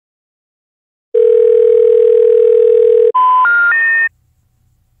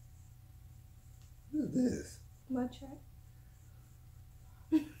track?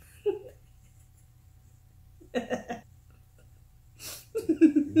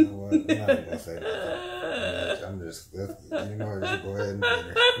 You know what? I'm not even gonna say that. I'm just, you know what? Just go ahead and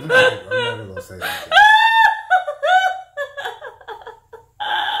figure. I'm not even gonna say that.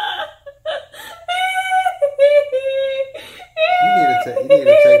 You need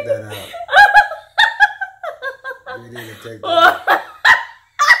to take that out. You need to take that out.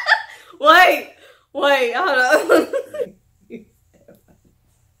 Wait, hold on.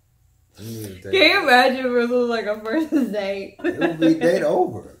 Can you imagine if it was like a first date? It would be date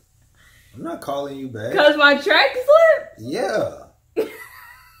over. I'm not calling you back. Cause my track slipped? Yeah.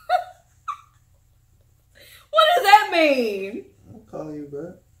 What does that mean? I'm calling you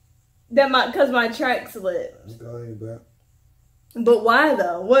back. Cause my track slipped. I'm calling you back. But why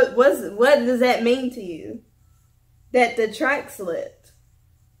though? What does that mean to you? That the track slipped.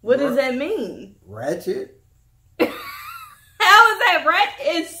 What does that mean? Ratchet? How is that ratchet?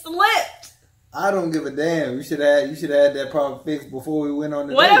 It slipped. I don't give a damn. You should have had that problem fixed before we went on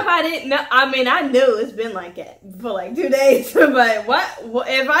the date. What if I didn't know? I mean, I knew it's been like that for like 2 days. But what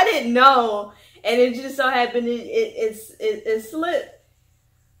if I didn't know and it just so happened it slipped?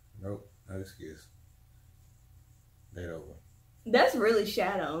 Nope, no excuse. Date over. That's really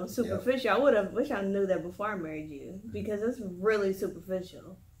shallow and superficial. Yep. I would have wish I knew that before I married you because it's really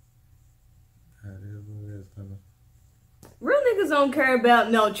superficial. Real niggas don't care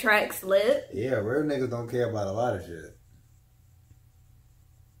about no track slip. Yeah, real niggas don't care about a lot of shit.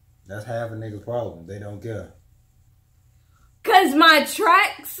 That's half a nigga's problem. They don't care. Cause my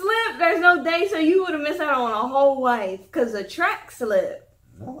track slipped. There's no day, so you would have missed out on a whole life. Cause the track slipped.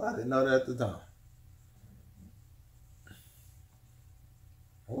 No, I didn't know that at the time.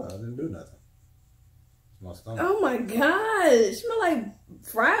 Well, I didn't do nothing. It's my stomach. Oh my god, it smell like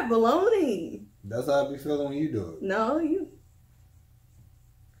fried bologna. That's how I be feeling when you do it. No, you.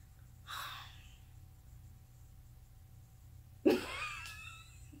 Come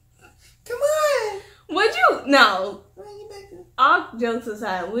on. Would you? No. All jokes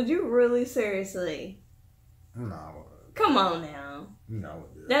aside, would you really seriously? No. Come on now. No.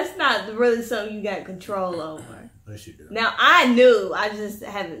 That's not really something you got control over. Yes, you do. Now, I knew. I just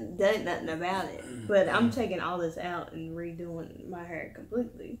haven't done nothing about it. But I'm taking all this out and redoing my hair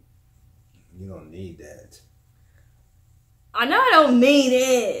completely. You don't need that. I know I don't need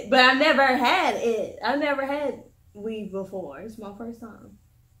it, but I've never had it. I've never had weave before. It's my first time.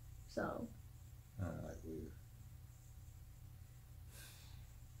 So. I don't like weave.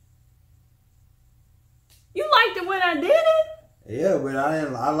 You liked it when I did it? Yeah, but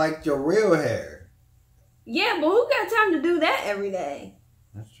I liked your real hair. Yeah, but who got time to do that every day?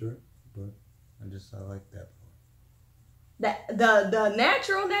 That's true, but I like that part. The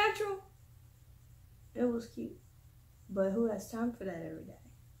natural? It was cute. But who has time for that every day?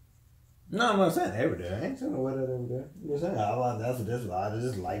 No, I'm not saying every day. I ain't saying I wear that every day. I'm just saying I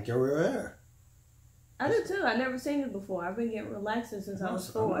just like your real hair. I do too. I've never seen it before. I've been getting relaxed since I was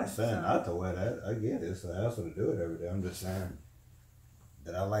 4. I'm not saying I have to wear that. I get it. So I also do it every day. I'm just saying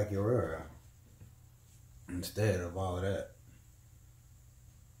that I like your real hair instead of all that.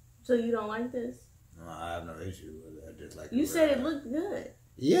 So you don't like this? No, I have no issue with it. I just like. You said it looked good.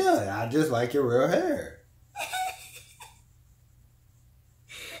 Yeah, I just like your real hair.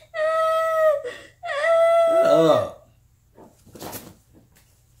 Shut up.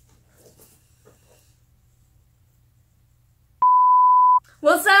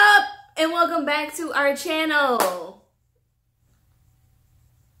 What's up? And welcome back to our channel.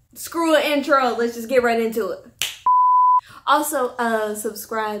 Screw an intro. Let's just get right into it. Also,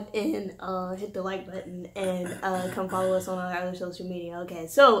 subscribe and hit the like button and come follow us on our other social media. Okay,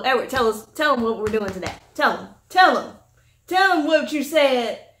 so Edward, tell them what we're doing today. Tell them what you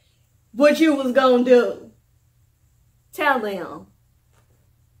said, what you was gonna do. Tell them.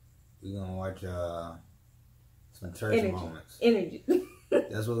 We're gonna watch some church moments. Energy.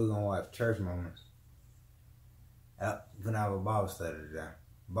 That's what we're gonna watch. Church moments. Yep, we're gonna have a Bible study today.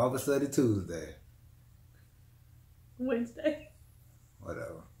 Bible study Tuesday. Wednesday.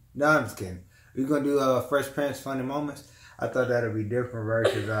 Whatever. No, I'm just kidding. We're gonna do Fresh Prince funny moments. I thought that'd be different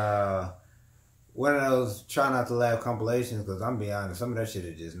versus one of those try not to laugh compilations. Because I'm being honest, some of that shit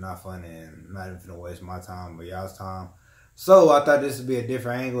is just not funny and not even gonna waste my time or y'all's time. So I thought this would be a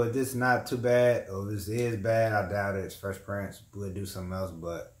different angle. If this is not too bad, or if this is bad, I doubt it. It's Fresh Prince. We'll do something else,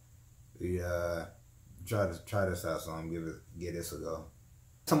 but we try this out. So I'm give this a go.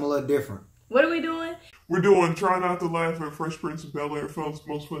 Something a little different. What are we doing? We're doing Try Not to Laugh at Fresh Prince of Bel-Air Film's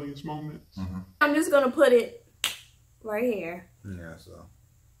Most Funniest Moments. Mm-hmm. I'm just gonna put it right here. Yeah, so.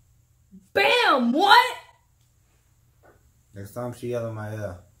 Bam! What? Next time she yell in my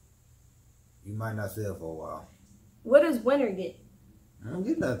ear, you might not see her for a while. What does winner get? I don't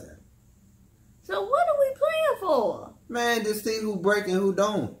get nothing. So what are we playing for? Man, just see who break and who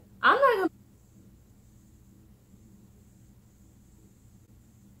don't. I'm not gonna.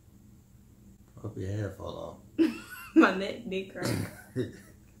 Hope your hair fall off. My neck did crack.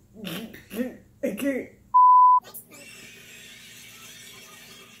 I can't.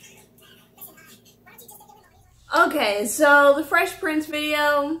 Okay, so the Fresh Prince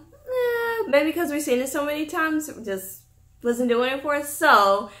video, maybe because we've seen it so many times, it just wasn't doing it for us.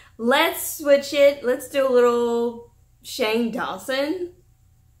 So let's switch it. Let's do a little Shane Dawson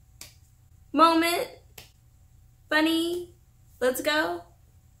moment. Funny. Let's go.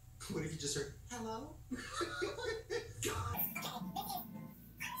 What if you just heard, hello?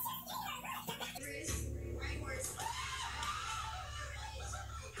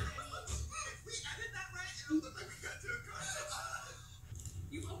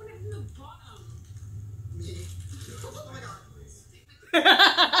 You open it from the bottom.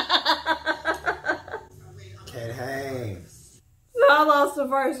 Can't hang. So I lost the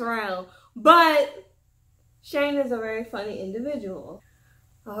first round. But Shane is a very funny individual.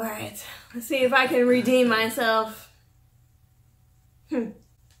 Alright, let's see if I can redeem myself. That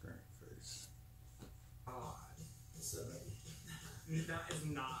is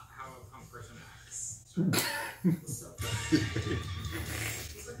not how a punk person acts.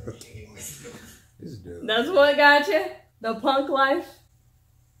 That's what got you? The punk life?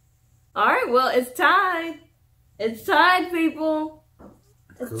 Alright, well, it's tied. It's tied, people. Cool.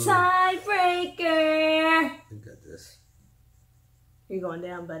 A tiebreaker. You got this. You're going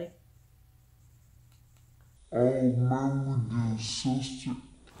down, buddy. Oh, man, with your sister.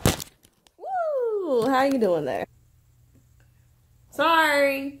 Woo! How you doing there?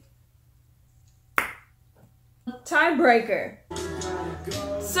 Sorry. Tiebreaker.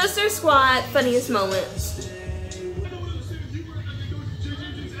 Sister Squad, funniest moment.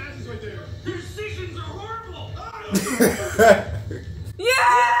 Your decisions are horrible!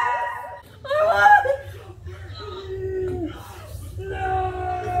 Yeah! I won!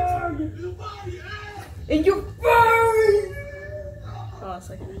 And you're fine! Oh, it's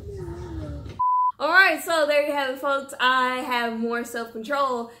like... Alright, so there you have it, folks. I have more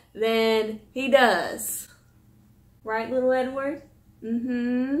self-control than he does. Right, little Edward?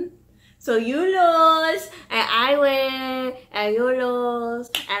 Mm-hmm. So you lose, and I win, and you lose,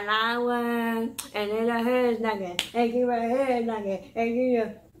 and I win, and then the head's knocking, and give my head knocking, and give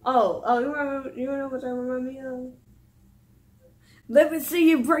you... Oh, you know what I remember me of? Let me see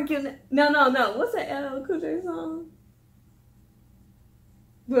you breaking... No. What's that LL Cool J song?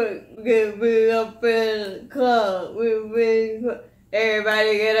 But get me up in the club with me.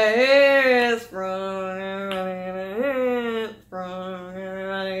 Everybody get a hair from.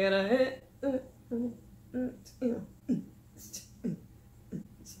 Everybody get a hair.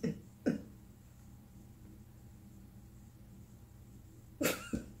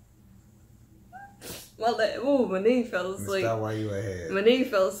 Well, my knee fell asleep. Stop while you ahead. My knee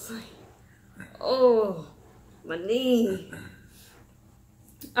fell asleep. Oh, my knee.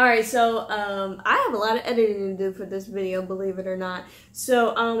 Alright, so I have a lot of editing to do for this video, believe it or not.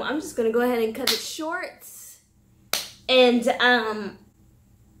 So I'm just gonna go ahead and cut it short. And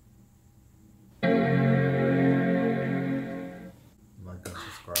Like and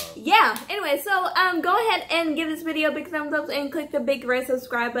subscribe. Yeah, anyway, so go ahead and give this video a big thumbs up and click the big red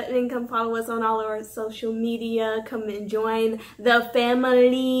subscribe button and come follow us on all of our social media. Come and join the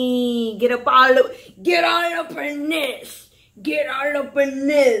family. Get all up in this. Get all up in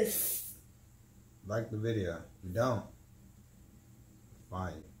this. Like the video. If you don't,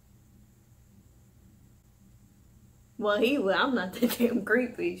 fine. Well, he will. I'm not that damn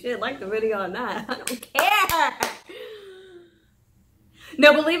creepy. Shit, like the video or not. I don't care.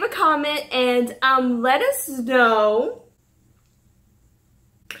 No, but leave a comment and let us know.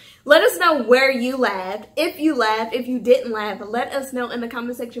 Let us know where you laughed. If you didn't laugh, let us know in the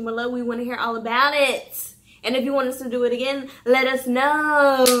comment section below. We want to hear all about it. And if you want us to do it again, let us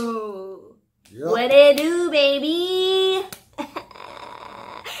know. Yep. What it do, baby?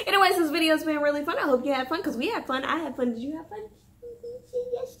 Anyways, this video's been really fun. I hope you had fun, because we had fun. I had fun. Did you have fun?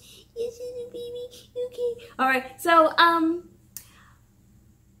 Yes, baby. Okay. Alright, so,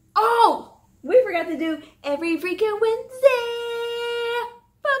 oh! We forgot to do every freaking Wednesday.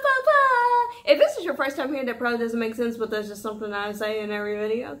 If this is your first time here, that probably doesn't make sense, but that's just something I say in every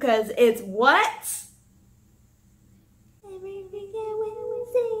video, because it's what?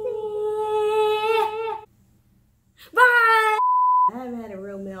 Bye! I haven't had a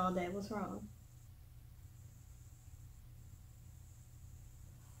real meal all day. What's wrong?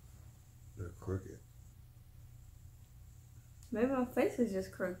 Crooked. Maybe my face is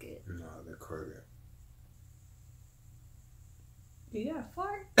just crooked. No, they're crooked. You got a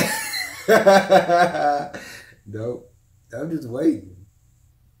fart? Nope. I'm just waiting.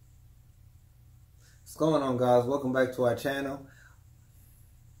 What's going on, guys? Welcome back to our channel.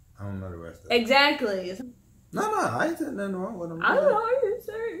 I don't know the rest of it. Exactly. No, I ain't said nothing wrong with them. I don't know what you're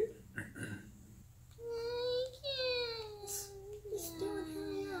saying.